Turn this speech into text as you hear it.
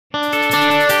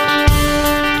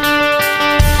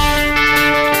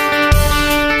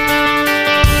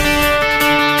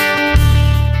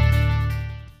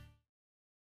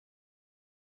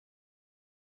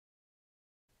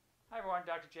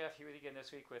Jeff here again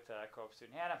this week with co-op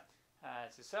student Hannah.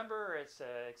 It's December, it's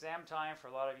exam time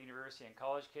for a lot of university and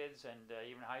college kids, and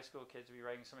even high school kids will be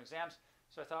writing some exams.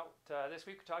 So I thought this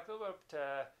week we talked a little bit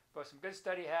about some good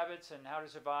study habits and how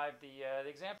to survive the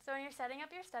exam. So when you're setting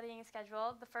up your studying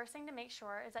schedule, the first thing to make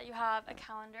sure is that you have a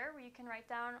calendar where you can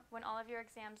write down when all of your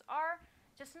exams are,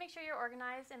 just to make sure you're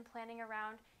organized and planning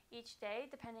around each day,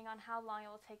 depending on how long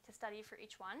it will take to study for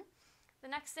each one.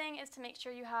 The next thing is to make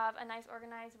sure you have a nice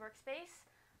organized workspace,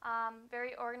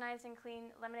 very organized and clean,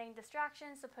 limiting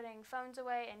distractions, so putting phones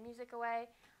away and music away,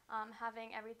 having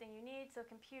everything you need, so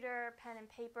computer, pen and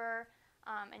paper,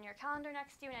 and your calendar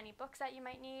next to you and any books that you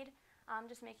might need,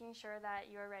 just making sure that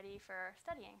you're ready for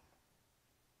studying.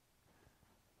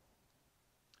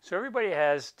 So everybody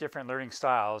has different learning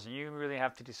styles, and you really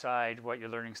have to decide what your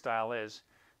learning style is.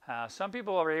 Some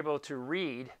people are able to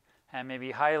read and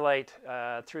maybe highlight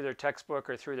through their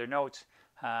textbook or through their notes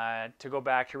to go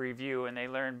back to review, and they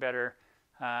learn better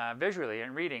visually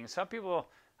and reading. Some people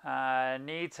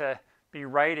need to be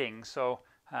writing, so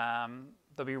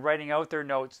they'll be writing out their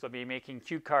notes, they'll be making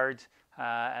cue cards,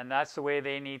 and that's the way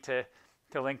they need to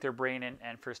link their brain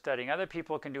and for studying. Other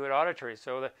people can do it auditory,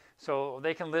 so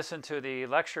they can listen to the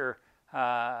lecture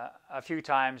a few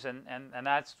times, and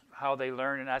that's how they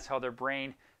learn, and that's how their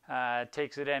brain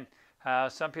takes it in.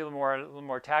 Some people are a little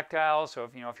more tactile, so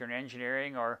if you're in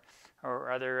engineering or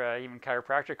other even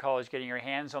chiropractic college, getting your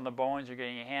hands on the bones or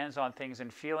getting your hands on things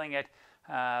and feeling it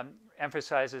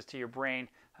emphasizes to your brain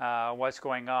what's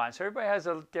going on. So everybody has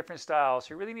a different style,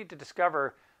 so you really need to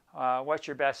discover what's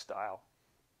your best style.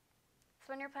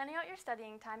 So when you're planning out your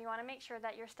studying time, you want to make sure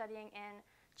that you're studying in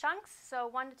chunks, so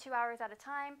 1 to 2 hours at a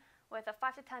time with a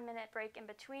 5 to 10 minute break in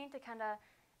between to kind of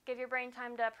give your brain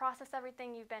time to process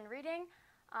everything you've been reading.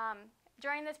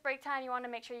 During this break time, you want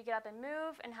to make sure you get up and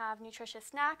move and have nutritious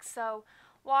snacks, so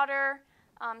water,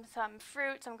 some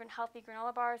fruit, some healthy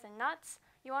granola bars, and nuts.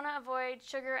 You want to avoid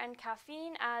sugar and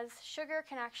caffeine, as sugar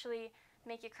can actually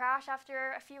make you crash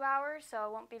after a few hours, so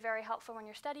it won't be very helpful when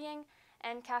you're studying,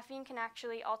 and caffeine can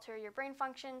actually alter your brain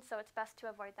function, so it's best to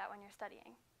avoid that when you're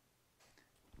studying.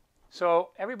 So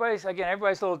everybody's a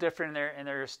little different in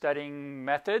their studying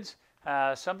methods.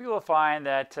 Some people find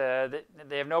that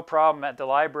they have no problem at the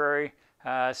library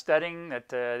studying, that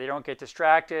they don't get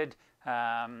distracted,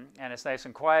 and it's nice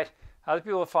and quiet. Other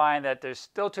people find that there's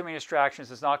still too many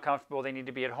distractions, it's not comfortable, they need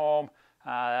to be at home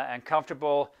and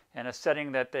comfortable in a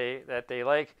setting that they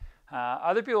like.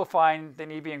 Other people find they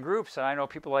need to be in groups, and I know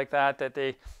people like that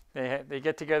they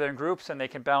get together in groups and they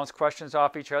can bounce questions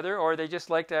off each other, or they just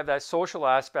like to have that social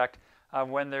aspect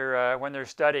when they're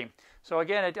studying. So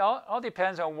again, it all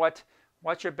depends on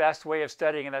what's your best way of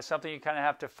studying, and that's something you kind of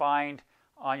have to find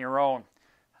on your own.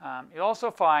 You'll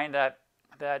also find that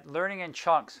learning in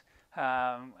chunks,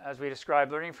 as we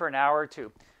described, learning for an hour or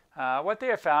two. What they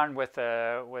have found with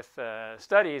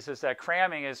studies is that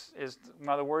cramming is one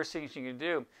of the worst things you can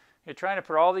do. You're trying to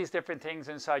put all these different things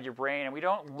inside your brain, and we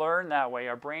don't learn that way.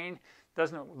 Our brain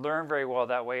doesn't learn very well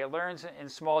that way. It learns in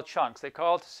small chunks. They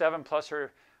call it 7 plus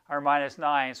or minus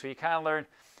 9. So you kind of learn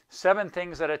 7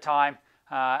 things at a time,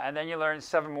 and then you learn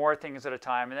 7 more things at a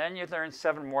time, and then you learn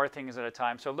 7 more things at a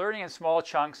time. So learning in small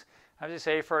chunks, as I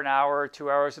say, for an hour or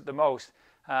 2 hours at the most,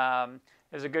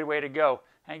 is a good way to go.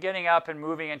 And getting up and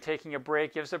moving and taking a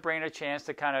break gives the brain a chance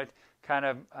to kind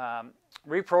of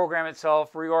reprogram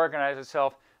itself, reorganize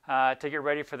itself to get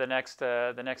ready for the next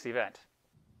event.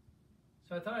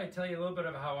 So I thought I'd tell you a little bit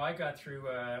of how I got through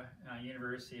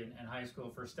university and high school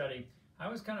for studying. I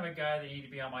was kind of a guy that needed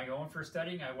to be on my own for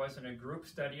studying. I wasn't a group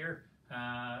studier.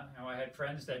 I had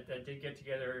friends that did get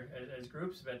together as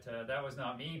groups, but that was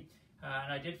not me.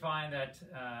 And I did find that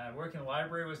working in the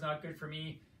library was not good for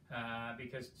me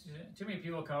because too many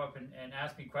people come up and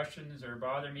ask me questions or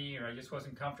bother me, or I just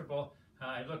wasn't comfortable.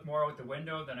 I look more out the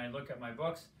window than I look at my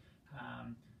books.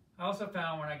 I also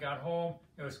found when I got home,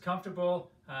 it was comfortable.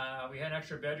 We had an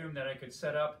extra bedroom that I could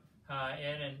set up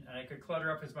in, and I could clutter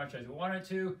up as much as I wanted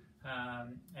to.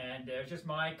 And it was just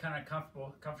my kind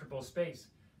of comfortable space.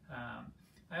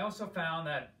 I also found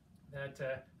that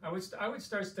I would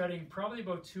start studying probably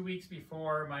about 2 weeks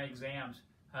before my exams,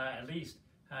 at least.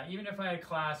 Even if I had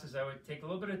classes, I would take a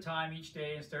little bit of time each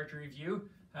day and start to review,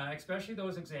 especially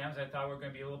those exams I thought were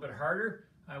going to be a little bit harder.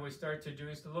 I would start to do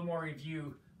just a little more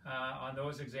review on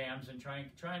those exams and try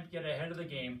and get ahead of the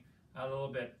game a little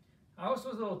bit. I also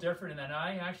was a little different in that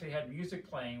I actually had music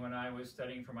playing when I was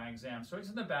studying for my exams. So it's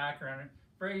in the background,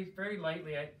 very, very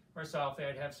lightly or softly,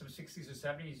 I'd have some 60s or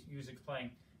 70s music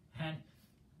playing. And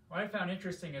what I found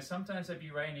interesting is sometimes I'd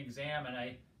be writing an exam and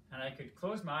I could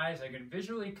close my eyes, I could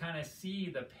visually kind of see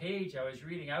the page I was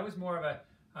reading. I was more of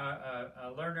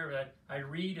a learner that I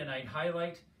read and I'd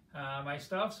highlight my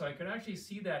stuff so I could actually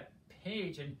see that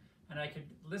page, and I could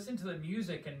listen to the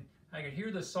music, and I could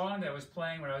hear the song that was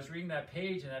playing when I was reading that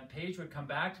page, and that page would come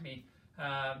back to me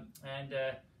and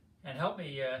help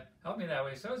me that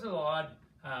way. So it was a little odd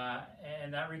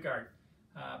in that regard.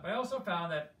 But I also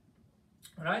found that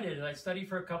what I did is I'd study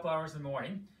for a couple hours in the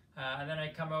morning, and then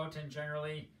I'd come out and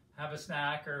generally have a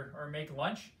snack or make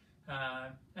lunch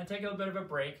and take a little bit of a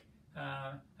break.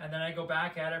 And then I'd go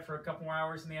back at it for a couple more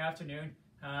hours in the afternoon,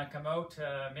 come out,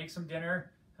 make some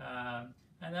dinner,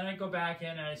 and then I'd go back in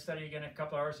and I'd study again a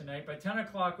couple hours a night. But 10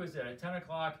 o'clock was it. At 10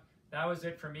 o'clock, that was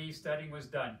it for me. Studying was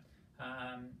done.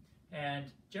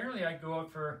 And generally I'd go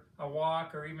out for a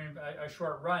walk or even a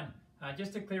short run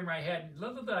just to clear my head.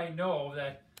 Little did I know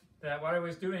that what I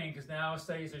was doing, because now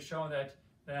studies have shown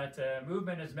that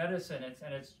movement is medicine,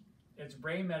 it's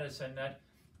brain medicine,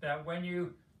 that when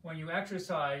you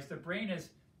exercise, the brain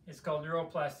it's called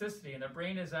neuroplasticity, and the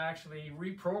brain is actually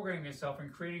reprogramming itself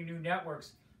and creating new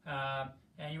networks,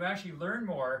 and you actually learn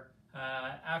more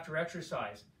after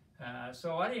exercise.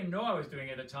 So I didn't know I was doing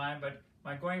it at the time, but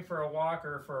my going for a walk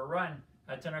or for a run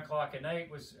at 10 o'clock at night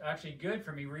was actually good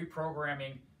for me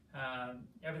reprogramming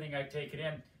everything I've taken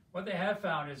in. What they have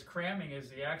found is cramming is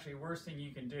the actually worst thing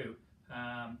you can do.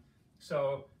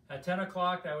 So at 10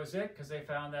 o'clock, that was it, because they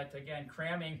found that, again,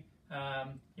 cramming,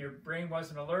 your brain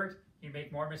wasn't alert. You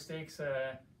make more mistakes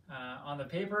on the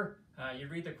paper.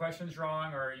 You'd read the questions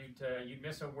wrong, or you'd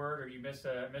miss a word, or you miss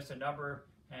a number,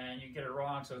 and you get it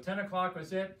wrong. So 10 o'clock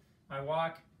was it. My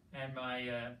walk and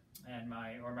my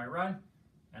run,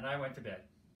 and I went to bed.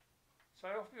 So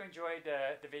I hope you enjoyed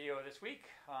the video this week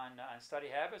on study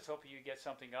habits. Hope you get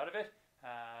something out of it.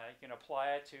 You can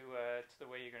apply it to the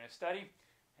way you're going to study,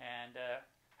 and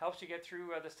helps you get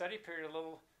through the study period a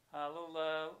little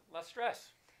less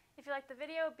stress. If you liked the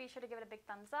video, be sure to give it a big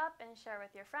thumbs up and share it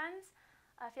with your friends.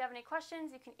 If you have any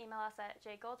questions, you can email us at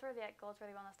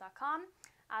jgoldsworthy@goldsworthywellness.com.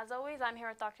 As always, I'm here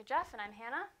with Dr. Jeff, and I'm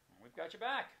Hannah. We've got your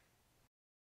back.